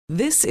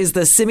This is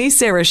the Simi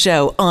Sara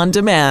Show on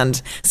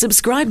demand.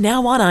 Subscribe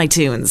now on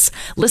iTunes.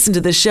 Listen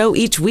to the show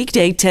each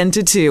weekday 10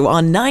 to 2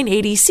 on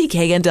 980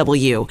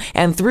 CKNW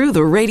and through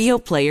the Radio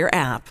Player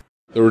app.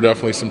 There were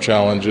definitely some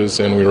challenges,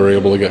 and we were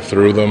able to get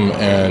through them,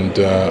 and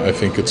I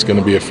think it's going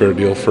to be a fair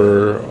deal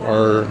for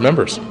our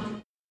members.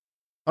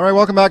 All right,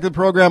 welcome back to the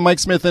program. Mike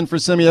Smith in for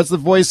Simi. That's the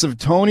voice of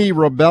Tony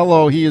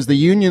Robello. He is the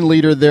union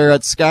leader there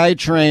at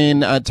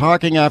SkyTrain,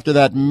 talking after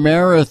that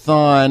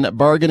marathon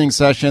bargaining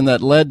session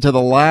that led to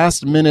the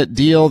last-minute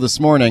deal this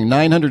morning.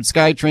 900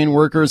 SkyTrain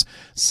workers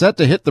set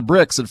to hit the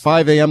bricks at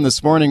 5 a.m.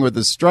 this morning with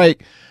the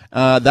strike.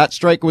 That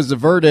strike was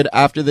averted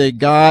after they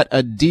got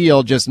a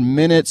deal just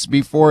minutes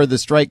before the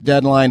strike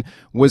deadline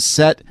was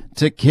set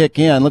to kick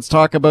in. Let's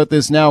talk about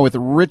this now with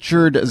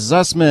Richard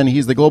Zussman.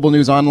 He's the Global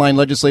News Online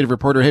legislative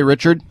reporter. Hey,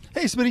 Richard.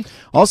 Hey, Smitty.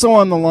 Also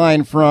on the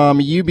line from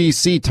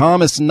UBC,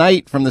 Thomas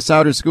Knight from the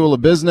Sauder School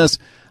of Business.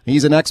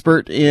 He's an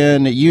expert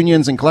in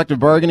unions and collective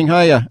bargaining.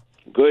 Hiya.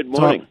 Good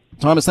morning.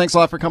 Thomas, thanks a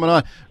lot for coming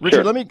on.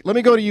 Richard, Sure. let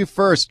me go to you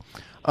first.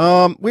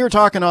 We were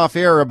talking off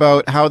air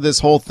about how this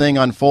whole thing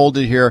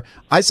unfolded here.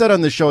 I said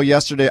on the show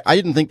yesterday, I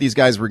didn't think these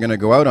guys were going to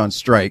go out on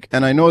strike.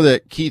 And I know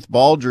that Keith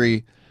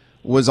Baldry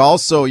was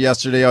also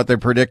yesterday out there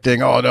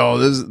predicting, oh no,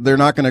 they're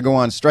not going to go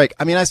on strike.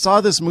 I mean, I saw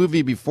this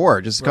movie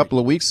before just a couple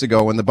of weeks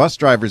ago when the bus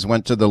drivers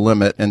went to the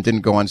limit and didn't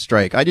go on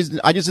strike. I just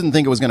didn't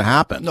think it was going to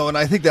happen. No, and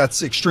I think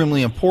that's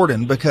extremely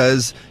important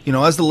because, you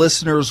know, as the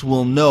listeners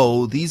will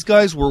know, these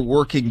guys were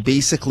working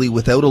basically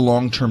without a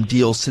long-term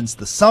deal since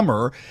the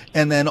summer.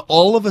 And then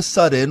all of a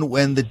sudden,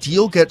 when the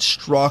deal gets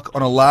struck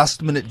on a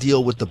last-minute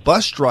deal with the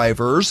bus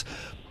drivers,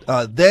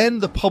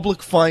 then the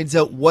public finds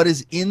out what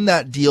is in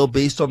that deal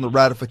based on the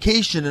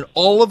ratification, and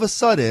all of a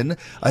sudden,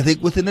 I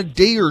think within a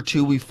day or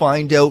two, we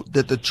find out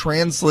that the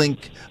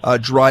TransLink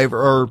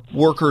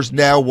workers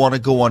now want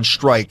to go on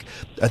strike.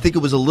 I think it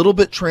was a little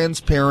bit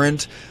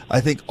transparent.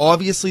 I think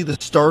obviously the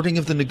starting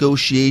of the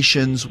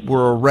negotiations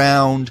were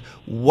around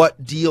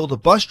what deal the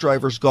bus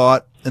drivers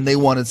got, and they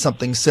wanted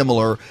something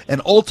similar.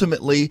 And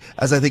ultimately,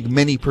 as I think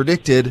many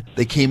predicted,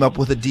 they came up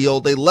with a deal.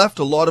 They left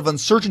a lot of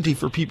uncertainty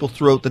for people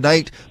throughout the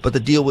night, but the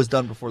deal was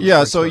done before the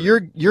strike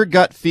started. your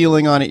gut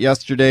feeling on it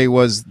yesterday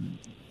was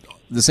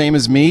the same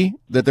as me,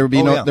 that there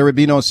would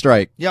be no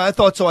strike. Yeah, I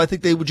thought so. I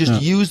think they would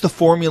just use the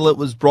formula that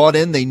was brought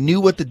in. They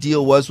knew what the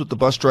deal was with the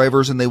bus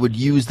drivers, and they would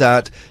use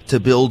that to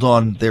build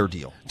on their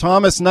deal.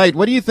 Thomas Knight,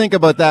 what do you think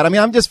about that? I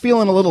mean, I'm just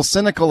feeling a little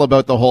cynical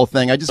about the whole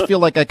thing. I just feel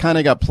like I kind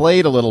of got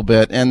played a little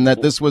bit and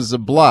that this was a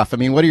bluff. I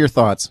mean, what are your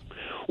thoughts?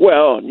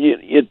 Well,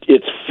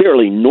 it's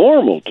fairly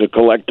normal to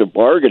collective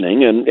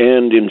bargaining,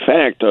 and in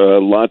fact,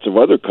 lots of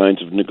other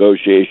kinds of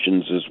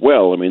negotiations as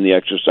well. I mean, the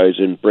exercise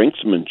in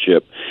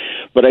brinksmanship.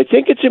 But I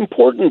think it's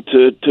important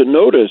to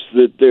notice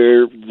that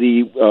the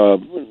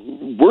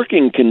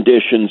working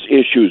conditions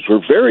issues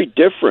were very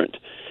different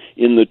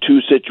in the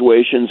two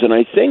situations, and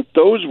I think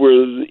those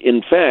were,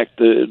 in fact,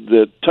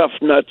 the tough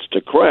nuts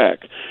to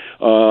crack.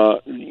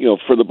 For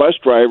the bus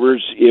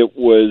drivers, it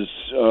was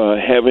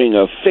having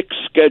a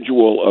fixed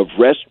schedule of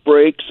rest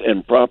breaks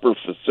and proper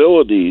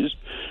facilities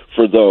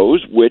for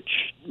those,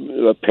 which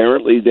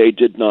apparently they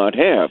did not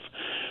have.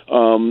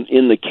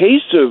 In the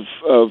case of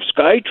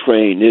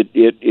SkyTrain,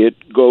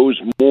 it goes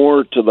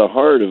more to the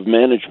heart of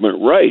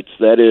management rights.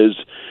 That is,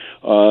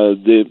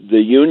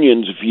 the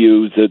union's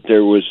view that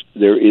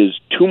there is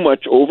too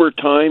much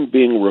overtime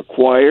being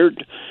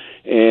required,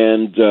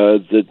 and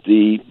that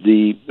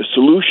the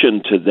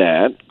solution to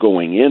that,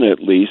 going in at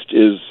least,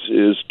 is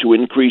to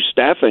increase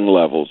staffing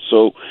levels.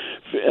 So,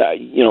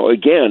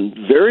 again,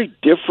 very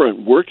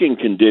different working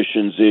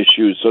conditions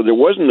issues. So there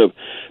wasn't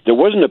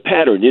a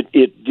pattern.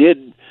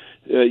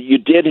 You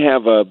did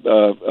have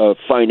a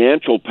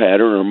financial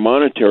pattern or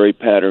monetary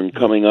pattern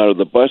coming out of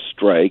the bus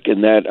strike,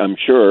 and that, I'm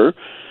sure,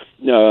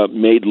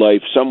 made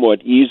life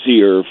somewhat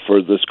easier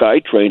for the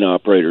SkyTrain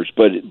operators.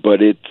 But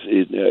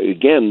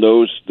again,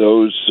 those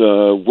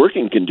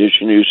working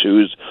condition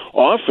issues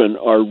often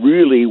are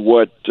really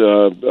what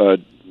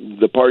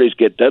the parties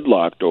get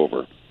deadlocked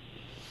over.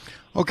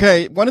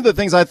 Okay, one of the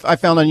things I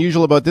found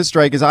unusual about this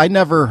strike is I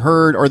never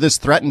heard, or this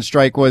threatened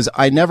strike was,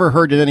 I never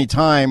heard at any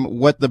time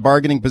what the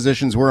bargaining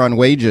positions were on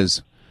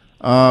wages.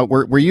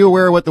 Were you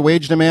aware of what the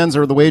wage demands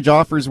or the wage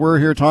offers were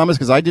here, Thomas?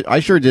 Because I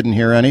sure didn't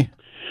hear any.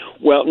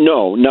 Well,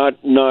 no, not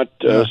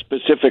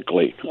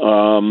specifically.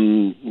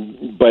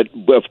 But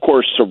of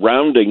course,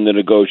 surrounding the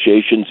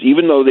negotiations,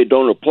 even though they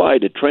don't apply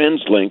to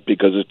TransLink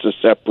because it's a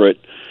separate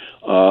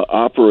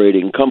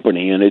operating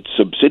company and its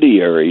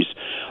subsidiaries,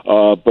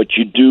 but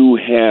you do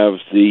have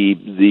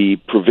the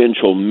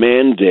provincial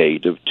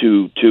mandate of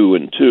 2, 2,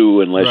 and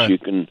 2, unless you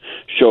can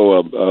show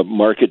a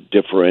market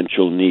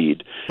differential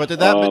need. But did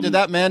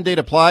that mandate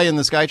apply in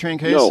the SkyTrain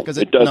case? No,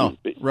 it doesn't.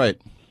 No. Right.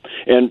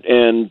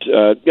 And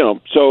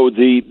so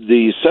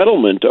the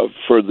settlement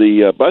for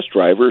the bus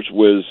drivers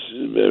was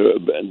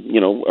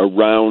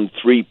around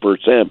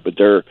 3%, but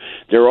there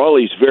are all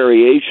these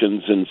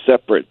variations and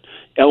separate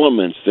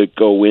elements that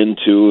go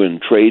into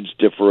and trades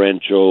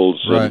differentials,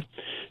 right.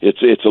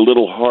 it's a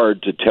little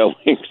hard to tell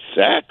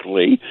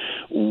exactly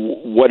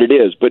what it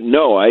is. But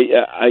no,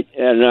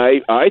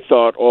 I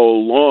thought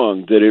all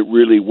along that it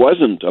really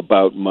wasn't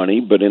about money,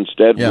 but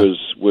instead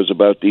was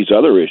about these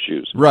other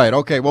issues. Right.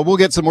 Okay. Well, we'll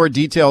get some more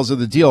details of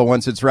the deal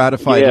once it's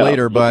ratified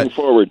later. But looking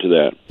forward to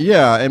that.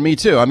 Yeah, and me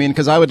too. I mean,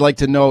 because I would like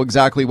to know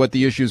exactly what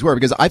the issues were,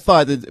 because I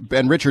thought that,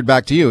 and Richard,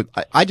 back to you,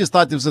 I just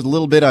thought this was a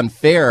little bit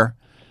unfair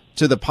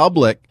to the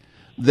public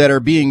that are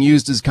being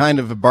used as kind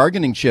of a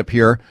bargaining chip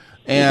here,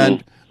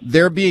 and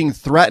they're being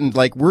threatened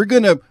like we're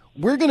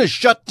gonna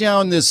shut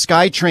down this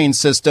SkyTrain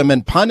system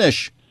and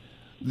punish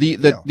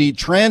the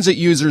transit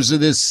users of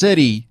this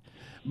city,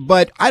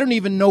 but I don't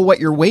even know what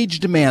your wage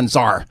demands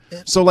are.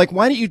 So like,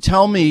 why don't you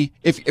tell me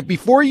if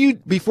before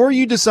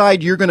you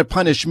decide you're going to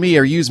punish me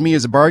or use me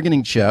as a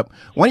bargaining chip,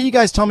 why don't you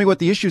guys tell me what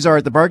the issues are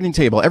at the bargaining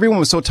table? Everyone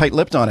was so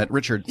tight-lipped on it,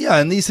 Richard. Yeah,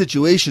 in these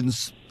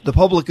situations, the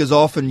public is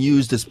often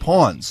used as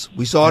pawns.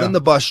 We saw it in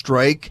the bus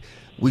strike.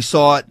 We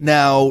saw it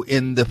now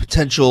in the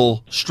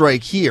potential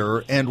strike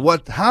here. And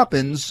what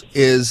happens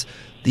is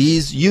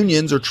these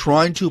unions are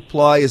trying to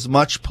apply as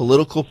much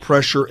political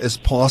pressure as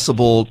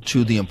possible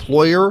to the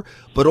employer,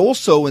 but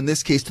also in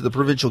this case to the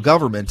provincial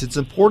government. It's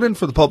important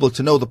for the public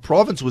to know the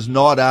province was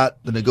not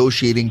at the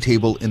negotiating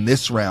table in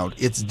this round.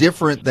 It's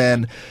different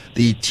than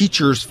the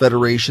Teachers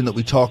Federation that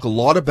we talk a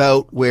lot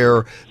about,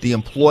 where the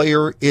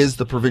employer is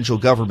the provincial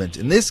government.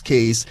 In this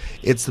case,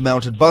 it's the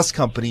Mountain Bus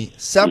Company,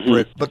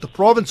 separate, but the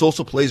province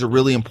also plays a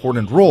really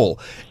important role.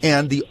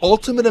 And the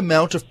ultimate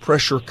amount of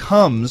pressure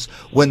comes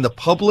when the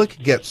public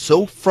gets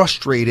so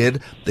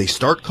frustrated, they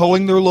start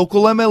calling their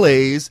local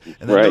MLAs,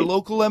 and then their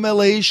local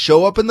MLAs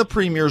show up in the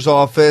Premier's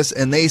office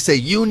and they say,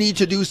 you need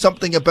to do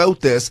something about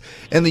this.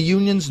 And the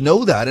unions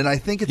know that. And I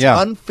think it's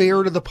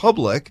unfair to the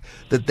public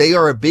that they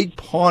are a big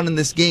pawn in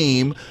this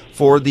game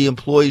for the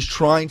employees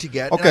trying to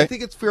get. And I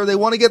think it's fair. They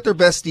want to get their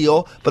best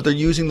deal, but they're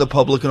using the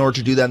public in order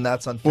to do that, and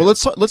that's unfair. Well,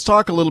 let's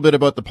talk a little bit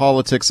about the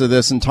politics of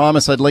this. And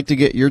Thomas, I'd like to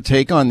get your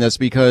take on this,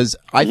 because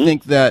I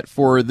think that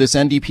for this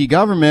NDP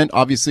government,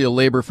 obviously a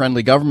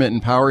labor-friendly government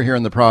in power here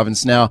in the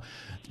province now,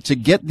 to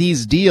get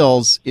these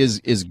deals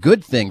is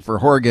good thing for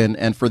Horgan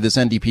and for this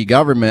NDP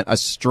government. A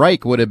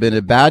strike would have been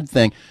a bad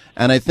thing.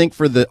 And I think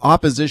for the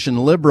opposition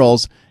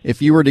Liberals,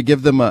 if you were to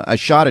give them a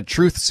shot at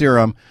truth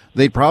serum,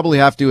 they'd probably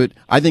have to,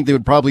 I think they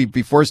would probably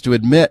be forced to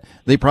admit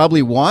they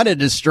probably wanted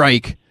to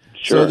strike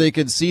so they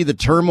could see the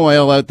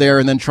turmoil out there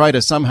and then try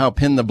to somehow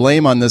pin the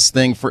blame on this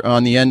thing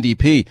on the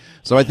NDP.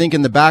 So I think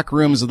in the back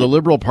rooms of the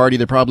Liberal Party,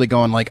 they're probably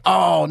going like,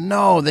 oh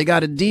no, they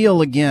got a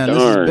deal again.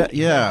 Darn. This is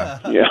yeah.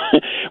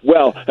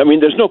 Well, I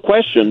mean, there's no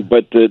question,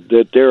 but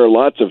that there are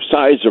lots of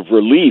sighs of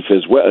relief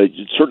as well,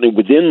 certainly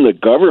within the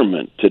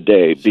government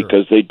today,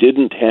 because they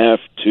didn't have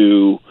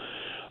to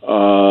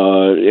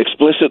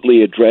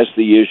explicitly address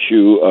the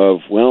issue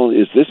of, well,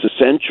 is this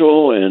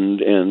essential?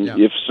 And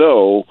if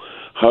so,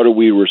 how do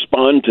we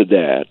respond to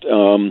that?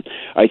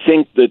 I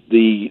think that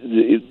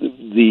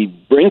the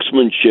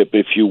brinksmanship,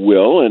 if you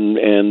will,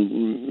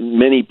 and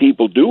many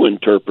people do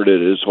interpret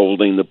it as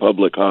holding the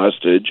public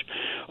hostage,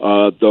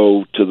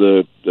 though to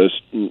the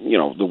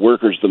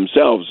workers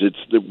themselves, it's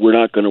that we're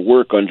not going to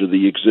work under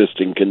the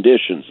existing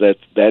conditions.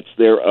 That's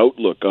their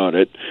outlook on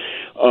it.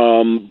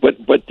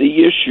 But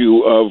the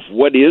issue of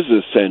what is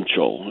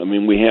essential, I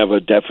mean, we have a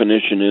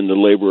definition in the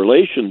Labor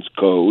Relations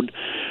Code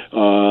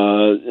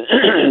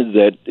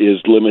that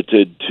is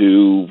limited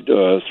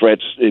to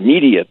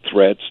immediate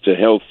threats to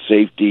health,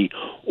 safety,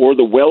 or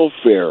the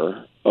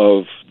welfare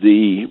of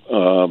the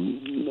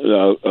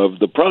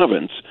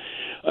province.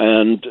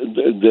 And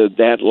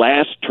that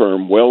last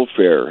term,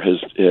 welfare,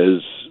 has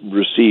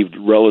received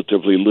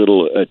relatively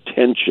little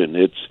attention.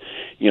 It's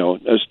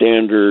a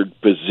standard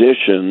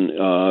position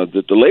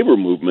that the labor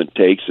movement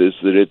takes is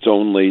that it's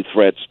only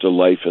threats to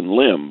life and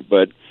limb.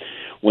 But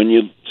when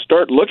you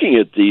start looking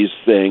at these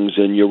things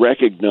and you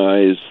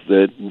recognize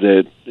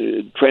that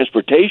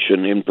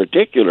transportation in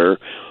particular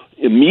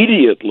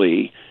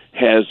immediately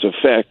has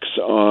effects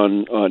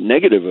on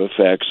negative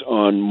effects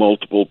on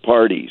multiple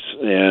parties,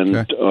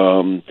 and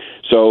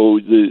so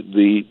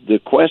the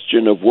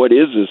question of what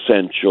is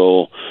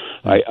essential,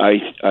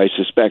 I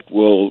suspect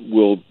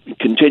will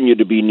continue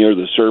to be near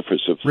the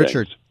surface of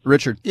things.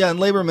 Richard. Yeah, and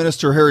Labour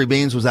Minister Harry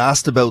Bains was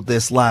asked about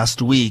this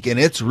last week, and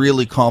it's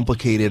really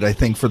complicated, I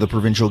think, for the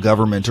provincial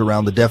government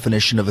around the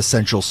definition of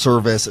essential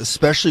service,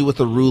 especially with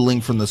the ruling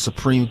from the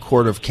Supreme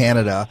Court of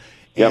Canada.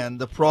 Yep. And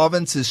the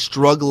province is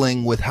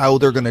struggling with how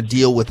they're going to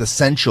deal with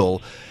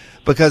essential,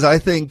 because I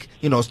think,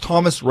 as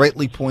Thomas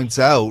rightly points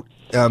out,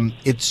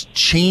 it's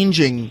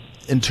changing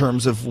in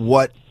terms of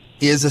what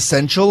is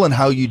essential and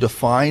how you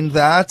define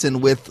that.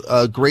 And with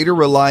greater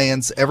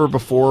reliance ever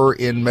before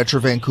in Metro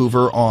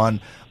Vancouver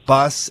on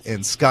bus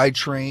and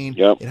SkyTrain,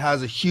 it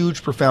has a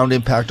huge, profound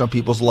impact on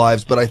people's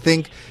lives. But I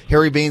think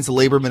Harry Bains, the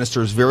Labour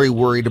Minister, is very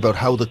worried about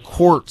how the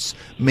courts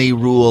may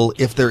rule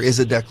if there is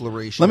a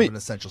declaration of an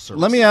essential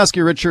service. Let me ask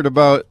you, Richard,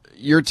 about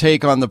your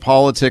take on the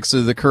politics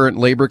of the current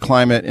labor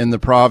climate in the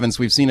province.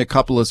 We've seen a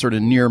couple of sort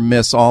of near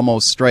miss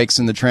almost strikes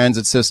in the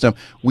transit system.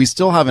 We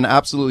still have an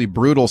absolutely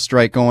brutal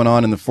strike going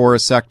on in the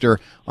forest sector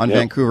on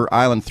Vancouver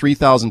Island.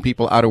 3,000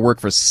 people out of work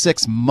for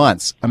 6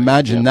 months.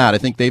 Imagine that. I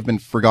think they've been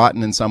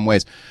forgotten in some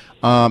ways.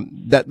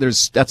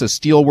 That's a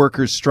steel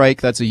workers strike.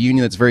 That's a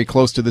union that's very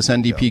close to this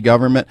NDP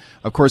government.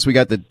 Of course, we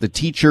got the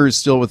teachers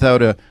still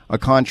without a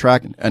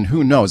contract, and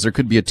who knows, there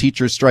could be a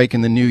teachers strike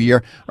in the new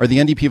year. Are the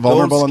NDP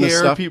vulnerable on this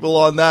stuff? Don't scare people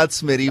on that,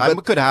 Smitty. But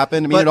it could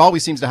happen. I mean, it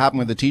always seems to happen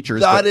with the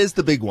teachers. That is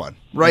the big one,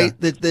 right?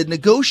 Yeah. The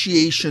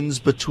negotiations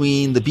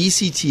between the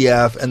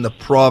BCTF and the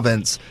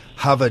province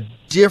have a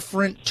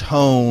different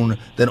tone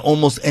than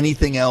almost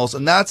anything else,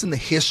 and that's in the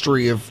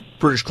history of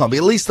British Columbia,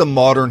 at least the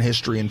modern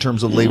history in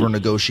terms of labor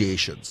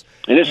negotiations.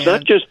 And it's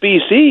not just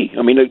BC.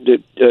 I mean,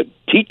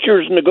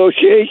 teachers'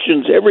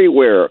 negotiations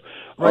everywhere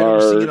are we're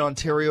seeing in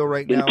Ontario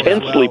right now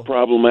intensely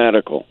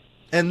problematical.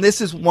 And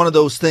this is one of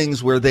those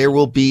things where there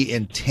will be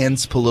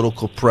intense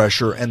political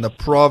pressure, and the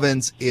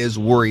province is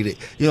worried.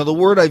 You know, the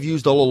word I've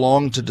used all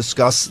along to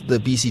discuss the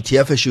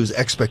BCTF issue is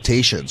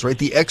expectations, right?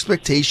 The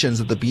expectations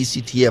that the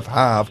BCTF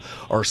have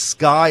are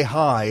sky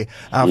high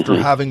after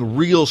having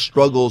real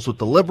struggles with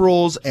the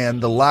Liberals and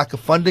the lack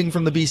of funding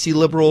from the BC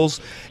Liberals.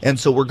 And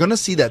so we're going to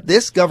see that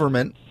this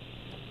government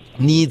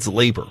needs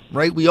labor,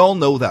 right? We all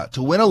know that.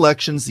 To win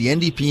elections, the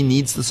NDP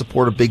needs the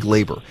support of Big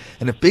Labour.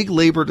 And if Big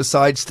Labour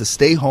decides to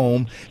stay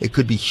home, it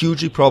could be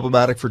hugely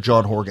problematic for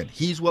John Horgan.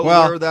 He's well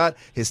aware of that.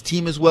 His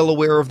team is well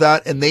aware of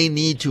that. And they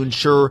need to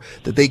ensure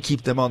that they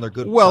keep them on their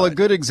good side. A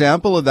good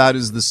example of that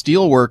is the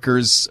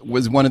Steelworkers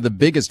was one of the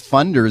biggest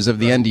funders of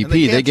the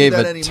NDP.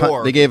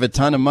 They gave a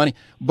ton of money,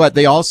 but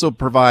they also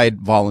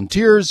provide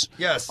volunteers.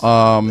 Yes. They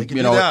can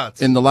do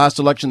that. In the last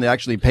election, they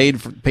actually paid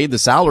the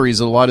salaries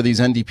of a lot of these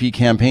NDP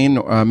campaign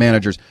managers.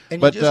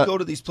 And you just go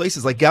to these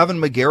places like Gavin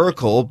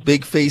McGarrigle,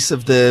 big face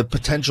of the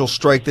potential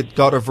strike that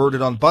got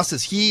averted on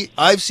buses.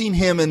 I've seen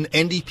him in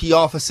NDP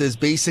offices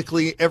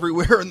basically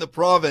everywhere in the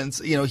province.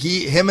 You know,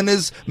 him and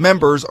his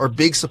members are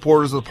big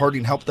supporters of the party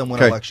and help them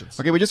win elections.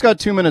 Okay, we just got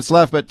 2 minutes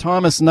left, but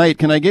Thomas Knight,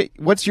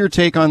 what's your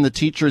take on the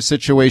teacher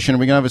situation? Are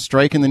we going to have a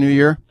strike in the new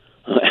year?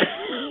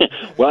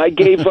 Well, I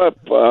gave up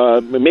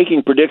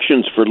making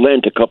predictions for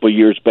Lent a couple of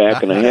years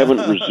back, and I haven't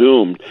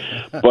resumed.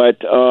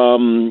 But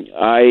I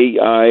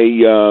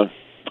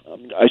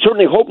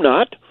certainly hope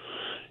not,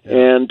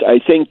 and I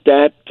think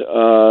that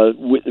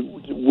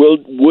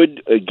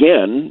would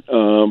again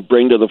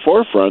bring to the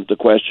forefront the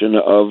question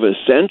of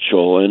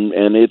essential,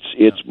 and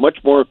it's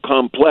much more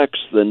complex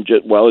than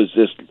just, well, is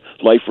this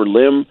life or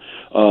limb?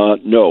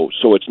 No,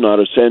 so it's not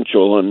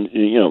essential. And,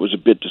 you know, it was a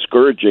bit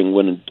discouraging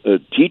when a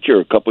teacher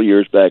a couple of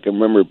years back, I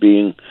remember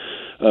being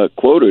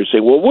quoted say,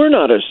 well, we're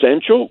not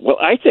essential. Well,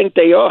 I think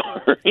they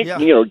are,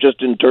 you know,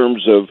 just in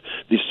terms of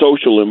the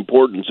social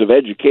importance of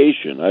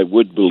education. I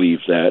would believe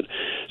that.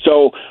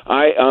 So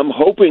I'm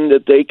hoping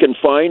that they can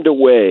find a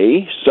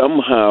way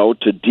somehow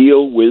to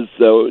deal with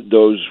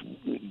those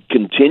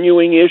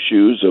continuing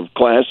issues of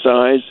class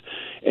size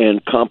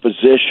and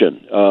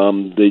composition.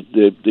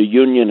 The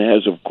union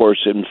has, of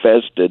course,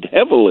 invested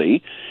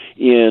heavily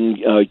in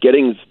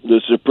getting the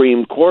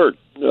Supreme Court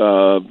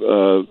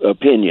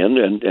opinion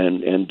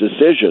and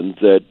decision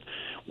that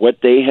what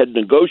they had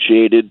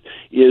negotiated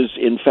is,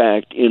 in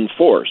fact, in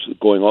force,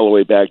 going all the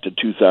way back to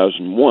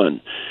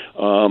 2001.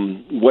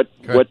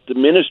 What the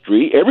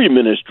ministry, every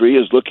ministry,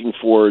 is looking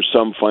for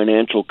some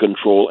financial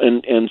control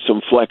and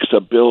some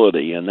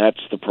flexibility, and that's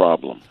the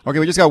problem. Okay,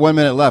 we just got 1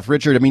 minute left.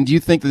 Richard, I mean, do you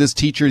think that this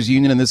teachers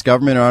union and this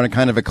government are on a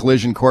kind of a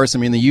collision course? I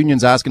mean, the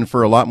union's asking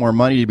for a lot more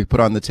money to be put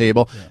on the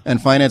table, and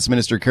Finance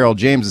Minister Carol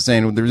James is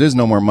saying there is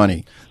no more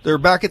money. They're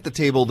back at the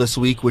table this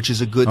week, which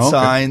is a good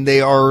sign. They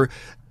are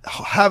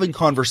having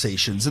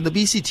conversations, and the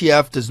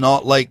BCTF does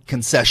not like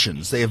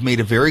concessions. They have made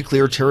it very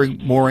clear. Terry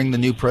Mooring, the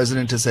new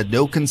president, has said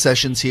no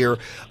concessions here.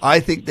 I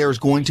think there's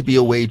going to be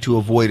a way to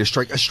avoid a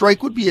strike. A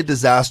strike would be a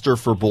disaster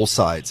for both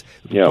sides.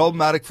 It would be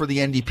problematic for the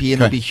NDP,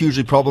 and it would be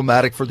hugely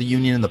problematic for the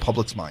union in the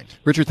public's mind.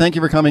 Richard, thank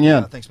you for coming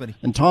in. Thanks, Mitty.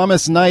 And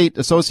Thomas Knight,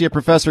 Associate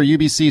Professor,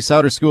 UBC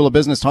Sauder School of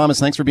Business. Thomas,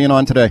 thanks for being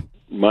on today.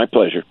 My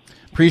pleasure.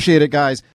 Appreciate it, guys.